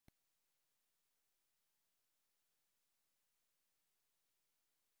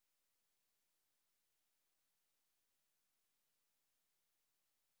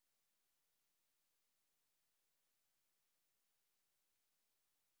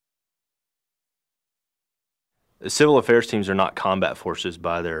Civil affairs teams are not combat forces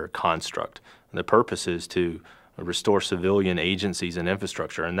by their construct. The purpose is to restore civilian agencies and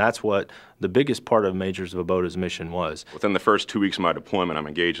infrastructure, and that's what the biggest part of Major Svoboda's mission was. Within the first 2 weeks of my deployment, I'm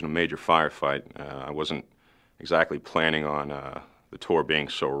engaged in a major firefight. I wasn't exactly planning on the tour being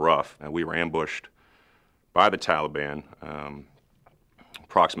so rough. We were ambushed by the Taliban,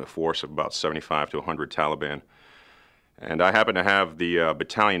 approximate force of about 75 to 100 Taliban. And I happened to have the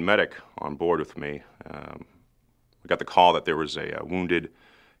battalion medic on board with me. We got the call that there was a wounded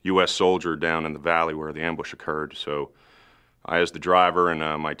U.S. soldier down in the valley where the ambush occurred. So I, as the driver,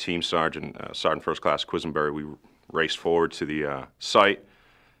 and my team sergeant, Sergeant First Class Quisenberry, we raced forward to the site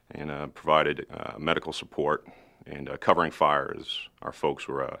and provided medical support and covering fire as our folks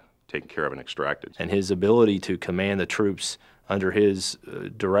were taken care of and extracted. And his ability to command the troops under his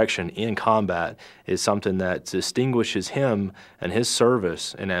direction in combat is something that distinguishes him and his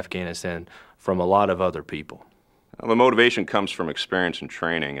service in Afghanistan from a lot of other people. The motivation comes from experience and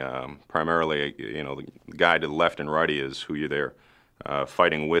training. Primarily, the guy to the left and right is who you're there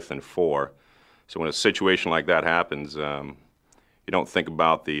fighting with and for. So when a situation like that happens, you don't think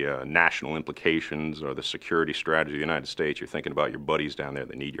about the national implications or the security strategy of the United States. You're thinking about your buddies down there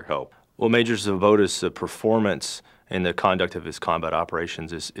that need your help. Well, Major Svoboda's performance in the conduct of his combat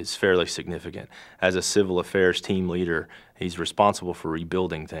operations is fairly significant. As a civil affairs team leader, he's responsible for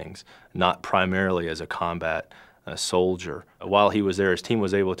rebuilding things, not primarily as a combat soldier. While he was there, his team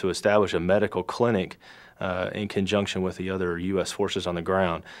was able to establish a medical clinic in conjunction with the other U.S. forces on the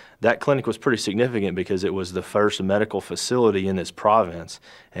ground. That clinic was pretty significant because it was the first medical facility in this province,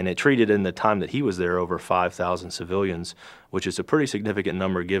 and it treated, in the time that he was there, over 5,000 civilians, which is a pretty significant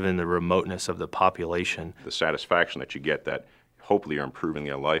number given the remoteness of the population. The satisfaction that you get that hopefully you're improving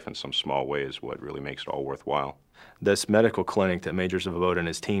their life in some small way is what really makes it all worthwhile. This medical clinic that Major Svoboda and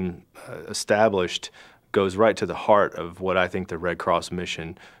his team established goes right to the heart of what I think the Red Cross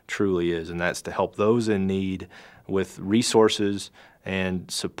mission truly is, and that's to help those in need with resources and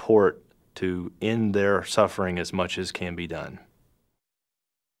support to end their suffering as much as can be done.